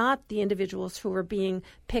are not the individuals who are being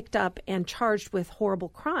picked up and charged with horrible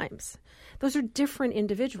crimes. Those are different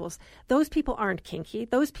individuals. Those people aren't kinky.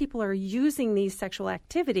 Those people are using these sexual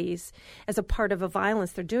activities as a part of a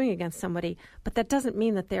violence they're doing against somebody, but that doesn't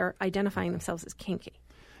mean that they're identifying themselves as kinky.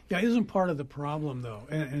 Yeah, isn't part of the problem, though,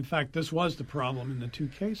 and in fact, this was the problem in the two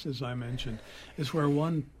cases I mentioned, is where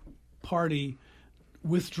one party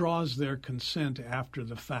withdraws their consent after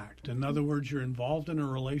the fact. In other words, you're involved in a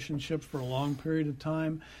relationship for a long period of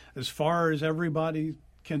time. As far as everybody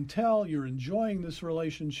can tell, you're enjoying this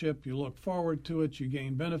relationship, you look forward to it, you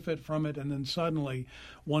gain benefit from it, and then suddenly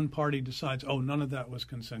one party decides, oh, none of that was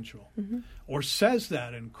consensual, or says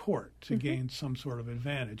that in court to gain some sort of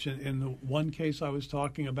advantage. In the one case I was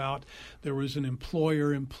talking about, there was an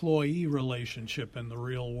employer-employee relationship in the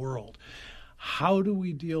real world. How do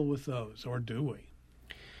we deal with those, or do we?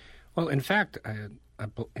 Well, in fact,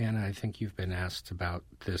 Anna, I think you've been asked about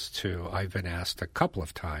this too. I've been asked a couple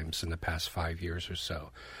of times in the past 5 years or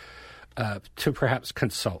so to perhaps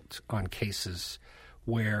consult on cases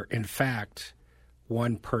where, in fact,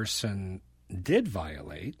 one person did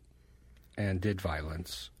violate and did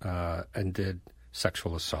violence and did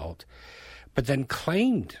sexual assault, but then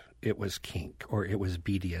claimed it was kink or it was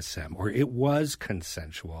BDSM or it was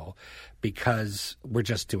consensual because we're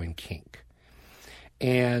just doing kink.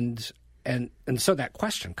 And so that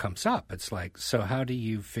question comes up. It's like, so how do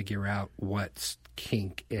you figure out what's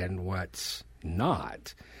kink and what's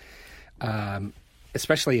not?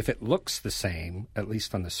 Especially if it looks the same, at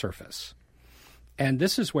least on the surface. And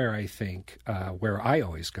this is where I think, where I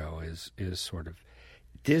always go is sort of,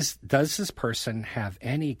 does this person have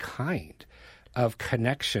any kind of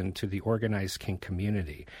connection to the organized kink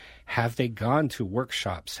community? Have they gone to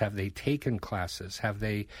workshops? Have they taken classes? Have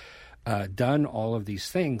they done all of these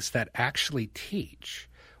things that actually teach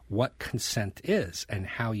what consent is and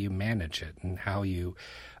how you manage it and how you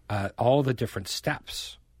all the different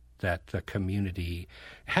steps that the community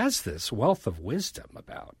has this wealth of wisdom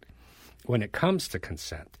about when it comes to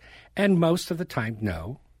consent? And most of the time,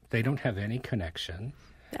 no, they don't have any connection.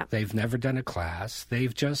 Yeah. They've never done a class.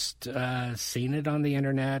 They've just seen it on the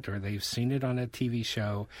internet or they've seen it on a TV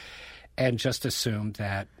show and just assumed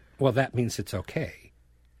that, well, that means it's okay.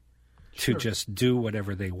 Sure. To just do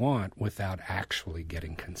whatever they want without actually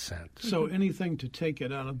getting consent. So anything to take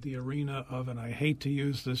it out of the arena of, and I hate to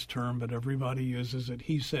use this term, but everybody uses it,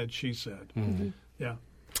 he said, she said. Yeah.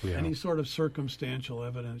 Any sort of circumstantial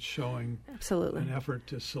evidence showing Absolutely. An effort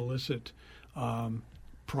to solicit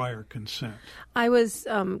prior consent. I was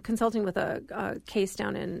consulting with a case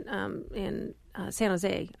down in San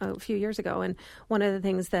Jose a few years ago, and one of the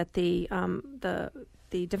things that the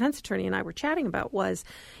defense attorney and I were chatting about was,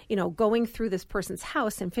 going through this person's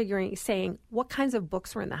house and saying what kinds of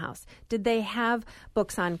books were in the house. Did they have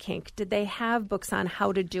books on kink? Did they have books on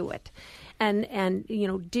how to do it? And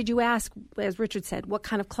did you ask, as Richard said, what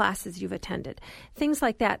kind of classes you've attended? Things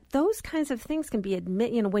like that. Those kinds of things can be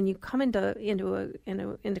when you come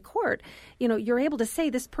into court, you're able to say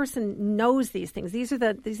this person knows these things. This is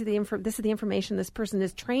the information. This person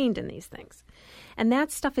is trained in these things. And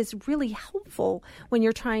that stuff is really helpful when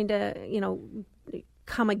you're trying to,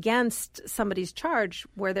 come against somebody's charge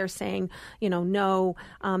where they're saying, no,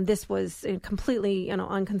 this was completely,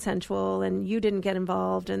 unconsensual and you didn't get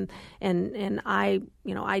involved and I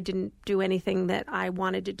didn't do anything that I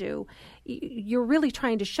wanted to do. You're really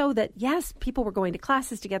trying to show that, yes, people were going to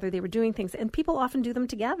classes together, they were doing things, and people often do them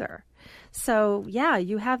together. So, yeah,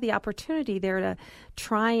 you have the opportunity there to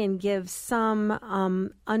try and give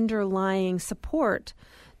some underlying support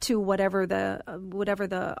to whatever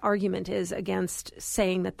the argument is against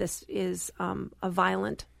saying that this is a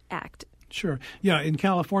violent act. Sure. Yeah, in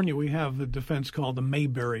California we have the defense called the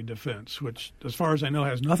Mayberry defense, which, as far as I know,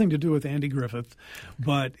 has nothing to do with Andy Griffith,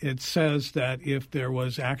 but it says that if there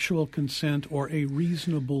was actual consent or a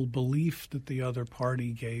reasonable belief that the other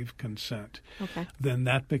party gave consent, then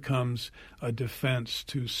that becomes a defense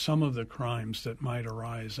to some of the crimes that might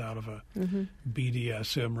arise out of a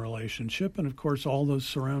BDSM relationship. And, of course, all those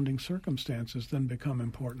surrounding circumstances then become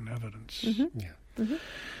important evidence. Yeah.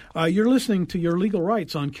 You're listening to Your Legal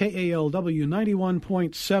Rights on KALW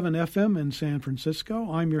 91.7 FM in San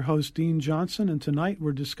Francisco. I'm your host, Dean Johnson, and tonight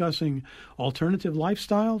we're discussing alternative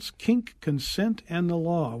lifestyles, kink, consent, and the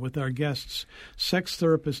law with our guests, sex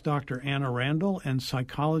therapist Dr. Anna Randall and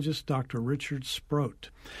psychologist Dr. Richard Sproat.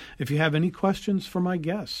 If you have any questions for my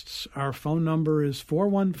guests, our phone number is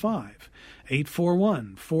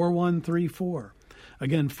 415-841-4134.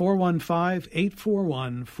 Again,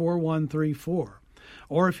 415-841-4134.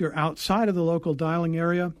 Or if you're outside of the local dialing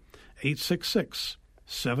area,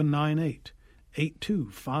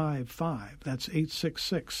 866-798-8255. That's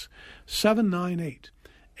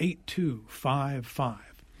 866-798-8255.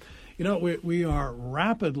 You know, we are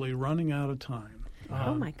rapidly running out of time.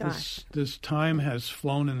 Oh, my gosh. This time has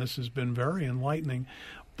flown, and this has been very enlightening.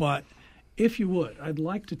 But if you would, I'd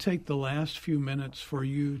like to take the last few minutes for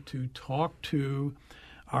you to talk to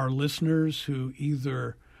our listeners who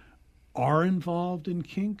either are involved in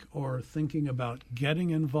kink or thinking about getting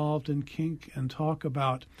involved in kink, and talk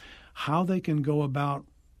about how they can go about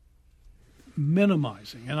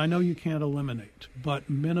minimizing, and I know you can't eliminate, but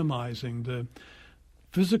minimizing the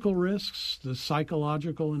physical risks, the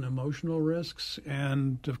psychological and emotional risks,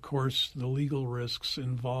 and, of course, the legal risks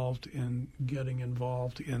involved in getting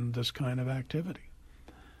involved in this kind of activity.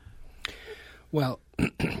 Well,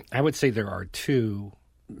 I would say there are two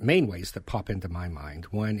main ways that pop into my mind.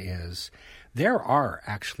 One is there are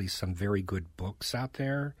actually some very good books out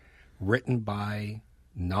there written by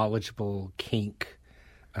knowledgeable kink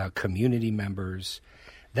community members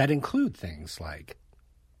that include things like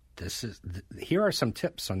here are some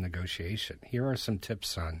tips on negotiation. Here are some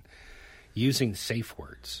tips on using safe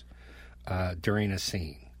words during a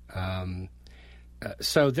scene.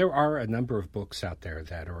 So there are a number of books out there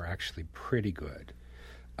that are actually pretty good.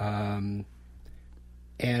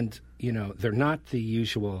 And, you know, they're not the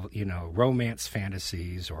usual, you know, romance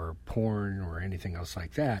fantasies or porn or anything else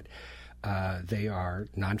like that. They are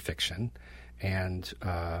nonfiction and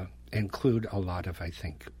include a lot of, I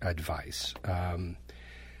think, advice.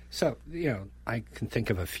 So, you know, I can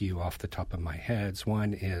think of a few off the top of my head.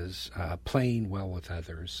 One is Playing Well with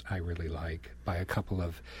Others, I really like, by a couple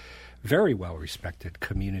of very well-respected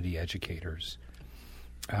community educators.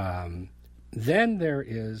 Then there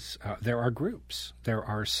are groups. There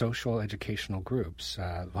are social educational groups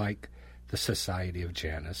like the Society of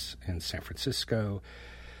Janus in San Francisco.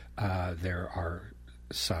 There are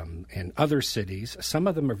some in other cities. Some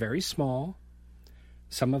of them are very small.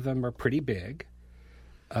 Some of them are pretty big.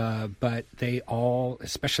 But they all,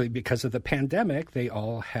 especially because of the pandemic, they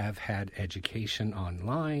all have had education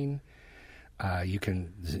online. You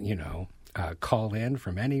can, you know, call in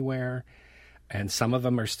from anywhere. And some of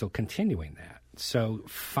them are still continuing that. So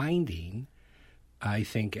finding, I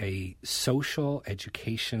think, a social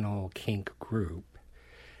educational kink group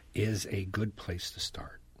is a good place to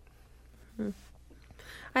start. Mm-hmm.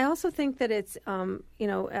 I also think that it's, you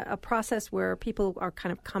know, a process where people are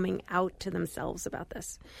kind of coming out to themselves about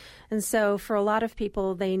this. And so for a lot of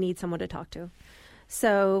people, they need someone to talk to.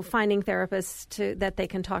 So finding therapists that they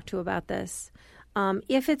can talk to about this.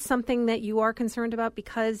 If it's something that you are concerned about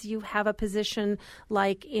because you have a position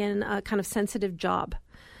like in a kind of sensitive job,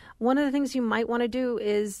 one of the things you might want to do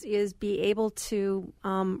is be able to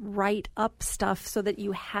write up stuff so that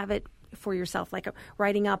you have it for yourself, like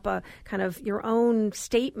writing up a kind of your own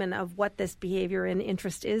statement of what this behavior and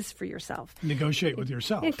interest is for yourself. Negotiate with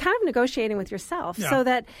yourself. And kind of negotiating with yourself so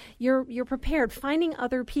that you're prepared. Finding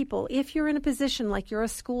other people. If you're in a position like you're a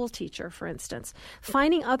school teacher, for instance,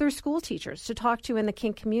 finding other school teachers to talk to in the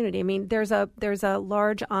kink community. I mean, there's a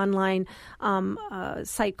large online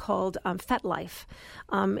site called FetLife.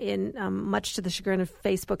 Much to the chagrin of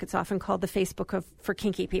Facebook, it's often called the Facebook for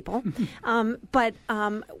kinky people. But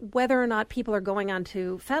whether or not people are going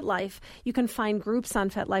onto FetLife, you can find groups on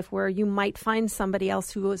FetLife where you might find somebody else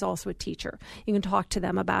who is also a teacher. You can talk to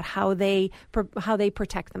them about how they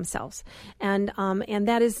protect themselves, and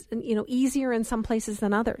that is, you know, easier in some places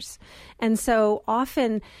than others. And so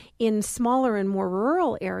often in smaller and more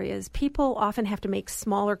rural areas, people often have to make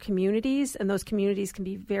smaller communities, and those communities can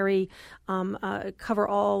be very cover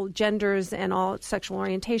all genders and all sexual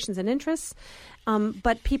orientations and interests.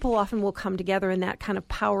 But people often will come together in that kind of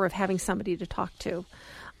power of having somebody to talk to.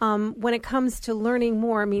 When it comes to learning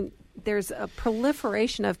more, I mean, there's a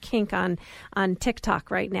proliferation of kink on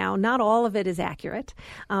TikTok right now. Not all of it is accurate,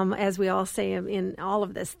 as we all say in all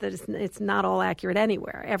of this. That it's not all accurate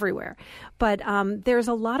everywhere. But there's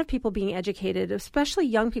a lot of people being educated, especially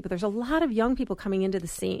young people. There's a lot of young people coming into the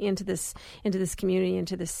scene, into this community,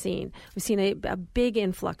 into this scene. We've seen a big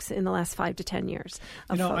influx in the last 5 to 10 years.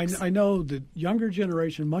 I know the younger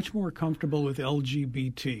generation much more comfortable with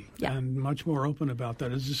LGBT and much more open about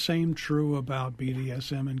that. Is the same true about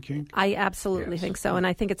BDSM and kink? I absolutely think so, and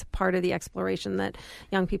I think it's part of the exploration that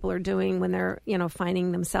young people are doing when they're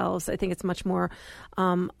finding themselves. I think it's much more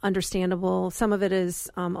understandable. Some of it is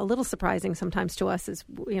a little surprising sometimes to us, as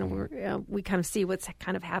we kind of see what's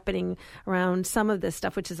kind of happening around some of this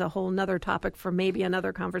stuff, which is a whole nother topic for maybe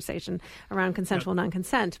another conversation around consensual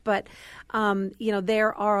non-consent. But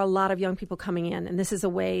there are a lot of young people coming in, and this is a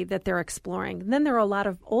way that they're exploring. And then there are a lot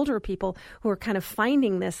of older people who are kind of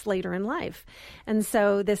finding this later in life. And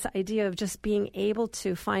so this idea of just being able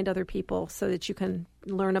to find other people so that you can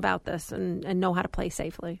learn about this and know how to play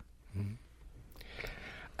safely. Mm-hmm.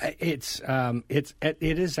 It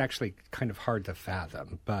is actually kind of hard to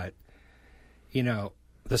fathom, but the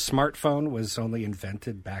smartphone was only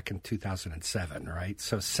invented back in 2007, right?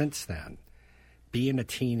 So since then, being a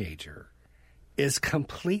teenager is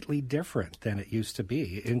completely different than it used to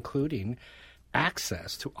be, including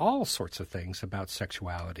access to all sorts of things about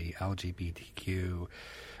sexuality, LGBTQ,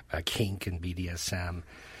 kink, and BDSM.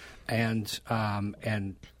 And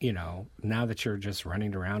now that you're just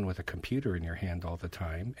running around with a computer in your hand all the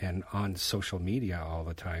time and on social media all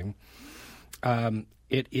the time,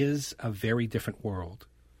 it is a very different world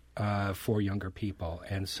for younger people.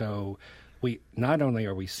 And so we not only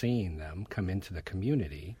are we seeing them come into the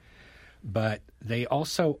community, but they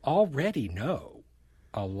also already know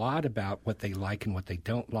a lot about what they like and what they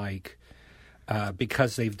don't like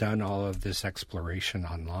because they've done all of this exploration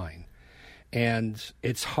online. And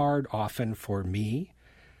it's hard often for me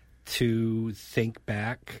to think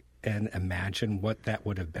back and imagine what that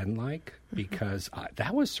would have been like, because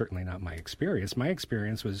that was certainly not my experience. My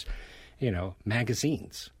experience was,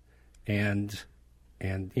 magazines and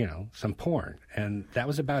some porn, and that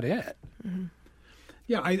was about it. Mm-hmm.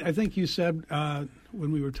 Yeah, I think you said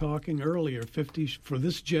when we were talking earlier, for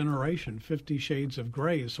this generation, 50 Shades of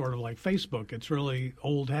Grey is sort of like Facebook. It's really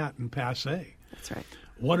old hat and passé. That's right.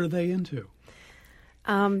 What are they into?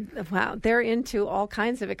 Wow, they're into all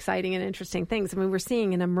kinds of exciting and interesting things. I mean, we're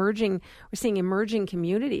seeing emerging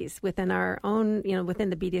communities within our own, within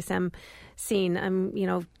the BDSM scene.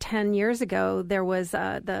 10 years ago, there was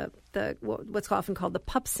the what's often called the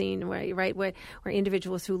pup scene, where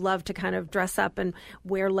individuals who love to kind of dress up and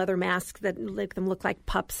wear leather masks that make them look like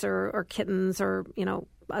pups or kittens or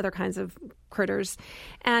other kinds of critters.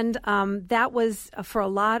 And that was, for a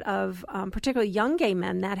lot of particularly young gay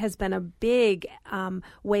men, that has been a big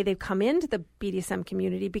way they've come into the BDSM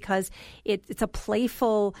community, because it's a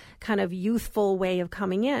playful, kind of youthful way of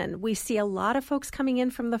coming in. We see a lot of folks coming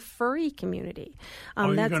in from the furry community.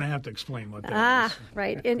 You're going to have to explain what that is.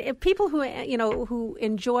 Right. And people who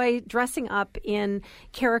enjoy dressing up in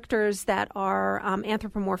characters that are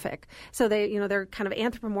anthropomorphic. So they're kind of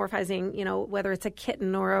anthropomorphizing, whether it's a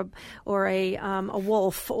kitten or a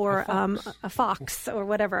wolf or a fox or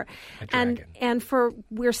whatever. And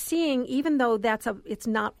we're seeing, even though it's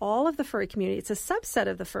not all of the furry community, it's a subset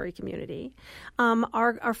of the furry community,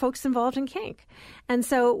 are folks involved in kink. And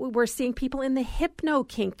so we're seeing people in the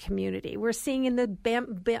hypno-kink community. We're seeing in the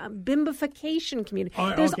bimbification community.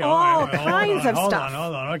 There's all kinds of stuff.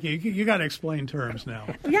 Hold on. Okay, you got to explain terms now.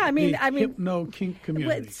 Yeah, I mean, hypno-kink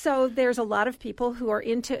community. So there's a lot of people who are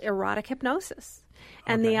into erotic hypnosis.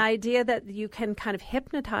 And the idea that you can kind of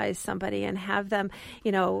hypnotize somebody and have them,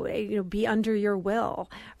 be under your will,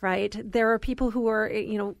 right? There are people who are,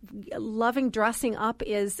 loving dressing up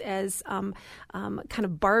as kind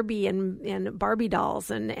of Barbie and Barbie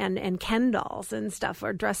dolls and Ken dolls and stuff,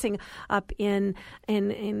 or dressing up in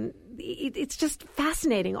it's just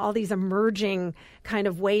fascinating, all these emerging kind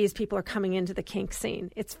of ways people are coming into the kink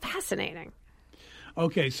scene. It's fascinating.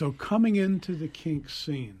 Okay, so coming into the kink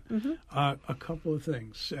scene, a couple of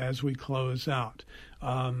things as we close out.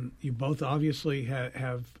 You both obviously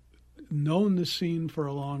have known the scene for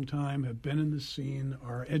a long time, have been in the scene,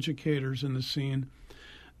 are educators in the scene.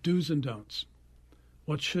 Do's and don'ts.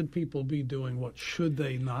 What should people be doing? What should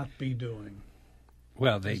they not be doing?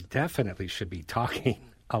 Well, they definitely should be talking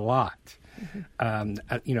a lot.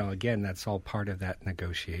 Again, that's all part of that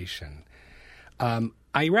negotiation.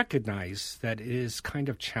 I recognize that it is kind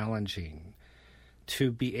of challenging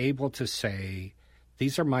to be able to say,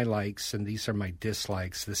 these are my likes and these are my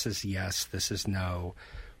dislikes. This is yes, this is no,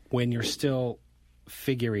 when you're still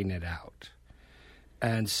figuring it out.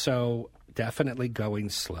 And so definitely going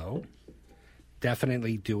slow,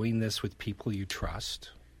 definitely doing this with people you trust,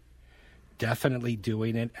 definitely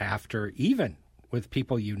doing it after, even with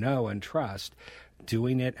people you know and trust,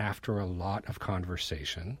 doing it after a lot of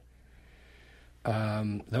conversation.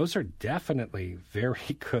 Those are definitely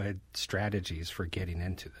very good strategies for getting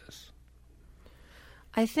into this.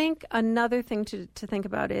 I think another thing to think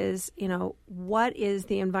about is, what is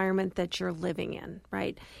the environment that you're living in,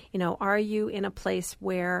 right? Are you in a place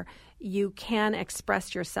where you can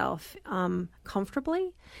express yourself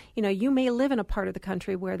comfortably? You may live in a part of the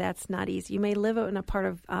country where that's not easy. You may live in a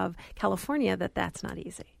part of California that's not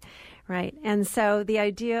easy, right? And so the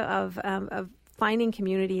idea of finding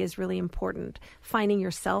community is really important. Finding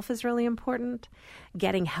yourself is really important.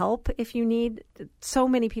 Getting help if you need. So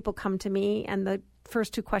many people come to me and the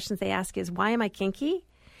first two questions they ask is, why am I kinky?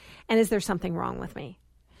 And is there something wrong with me?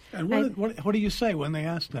 And what do you say when they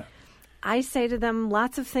ask that? I say to them,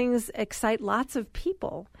 lots of things excite lots of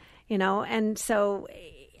people, and so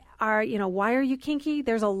why are you kinky?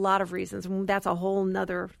 There's a lot of reasons. That's a whole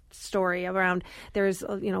nother story around there's,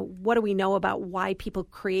 what do we know about why people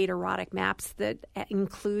create erotic maps that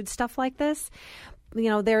include stuff like this?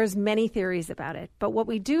 There's many theories about it. But what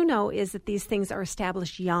we do know is that these things are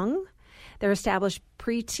established young. They're established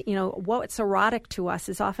what's erotic to us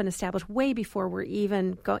is often established way before we're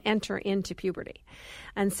even enter into puberty,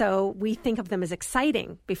 and so we think of them as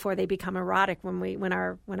exciting before they become erotic when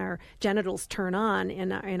our genitals turn on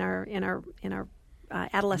in our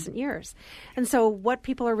adolescent years. And so what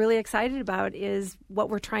people are really excited about is what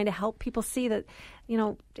we're trying to help people see, that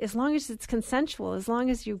as long as it's consensual, as long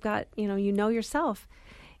as you've got you know yourself,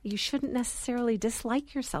 you shouldn't necessarily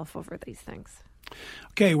dislike yourself over these things.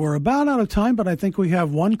 Okay, we're about out of time, but I think we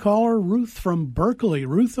have one caller, Ruth from Berkeley.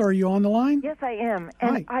 Ruth, are you on the line? Yes, I am.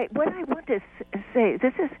 And Hi. what I want to say,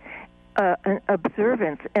 this is an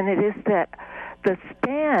observance, and it is that the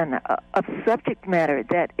span of subject matter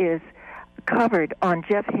that is covered on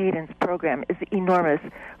Jeff Hayden's program is enormous.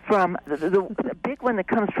 From the big one that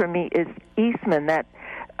comes from me is Eastman, that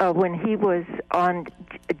when he was on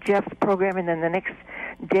Jeff's program, and then the next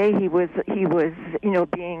day he was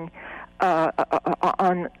being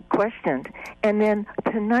unquestioned. And then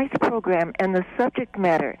tonight's program and the subject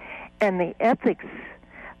matter and the ethics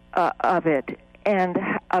of it, and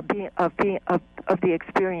of the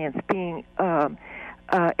experience being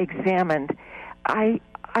examined. I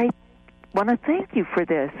want to thank you for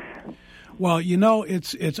this. Well,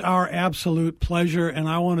 it's our absolute pleasure, and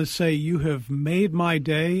I want to say you have made my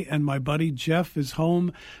day, and my buddy Jeff is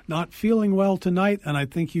home not feeling well tonight, and I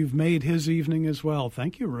think you've made his evening as well.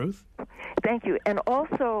 Thank you, Ruth. Thank you. And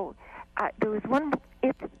also, there was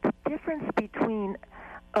it's the difference between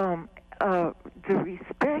the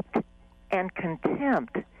respect and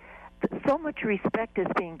contempt. So much respect is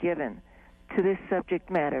being given to this subject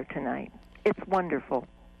matter tonight. It's wonderful.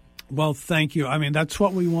 Well, thank you. I mean, that's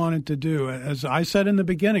what we wanted to do. As I said in the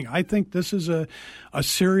beginning, I think this is a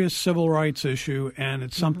serious civil rights issue, and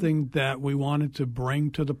it's something that we wanted to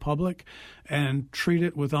bring to the public and treat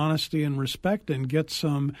it with honesty and respect and get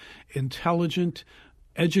some intelligent,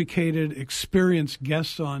 educated, experienced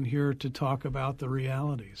guests on here to talk about the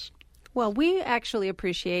realities. Well, we actually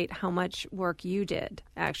appreciate how much work you did,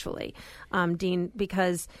 actually, Dean,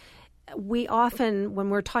 because we often, when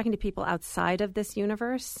we're talking to people outside of this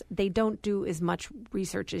universe, they don't do as much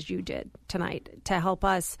research as you did tonight to help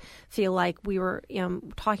us feel like we were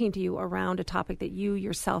talking to you around a topic that you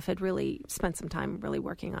yourself had really spent some time really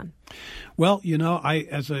working on. Well,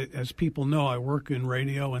 as people know, I work in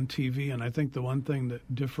radio and TV, and I think the one thing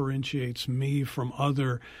that differentiates me from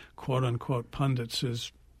other quote-unquote pundits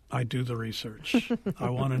is I do the research. I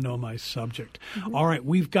want to know my subject. All right,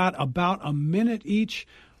 we've got about a minute each.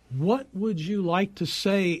 What would you like to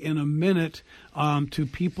say in a minute to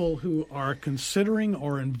people who are considering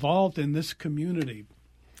or involved in this community?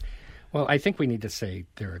 Well, I think we need to say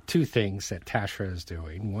there are two things that TASHRA is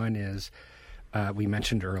doing. One is we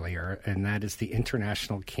mentioned earlier, and that is the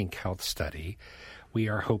International Kink Health Study. We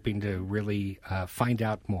are hoping to really find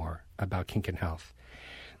out more about kink and health.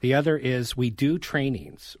 The other is we do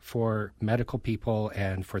trainings for medical people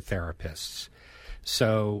and for therapists.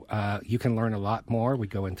 So you can learn a lot more. We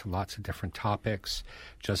go into lots of different topics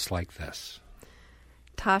just like this.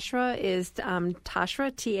 TASHRA is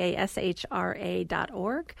TASHRA,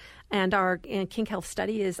 TASHRA.org. And our Kink Health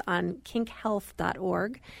Study is on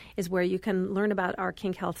kinkhealth.org, is where you can learn about our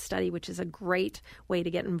Kink Health Study, which is a great way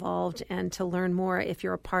to get involved and to learn more. If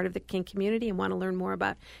you're a part of the kink community and want to learn more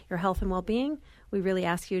about your health and well-being, we really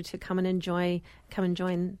ask you to come and join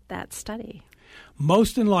that study.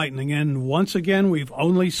 Most enlightening, and once again, we've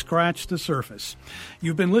only scratched the surface.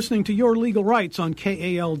 You've been listening to Your Legal Rights on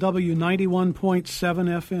KALW 91.7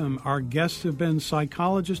 FM. Our guests have been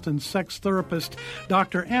psychologist and sex therapist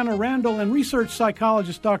Dr. Anna Randall and research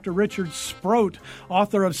psychologist Dr. Richard Sproat,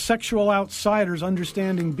 author of Sexual Outsiders,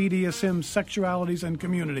 Understanding BDSM Sexualities and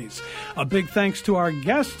Communities. A big thanks to our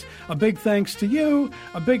guests, a big thanks to you,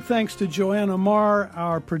 a big thanks to Joanna Marr,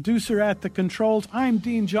 our producer at the controls. I'm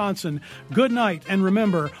Dean Johnson. Good night. And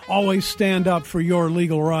remember, always stand up for your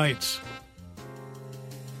legal rights.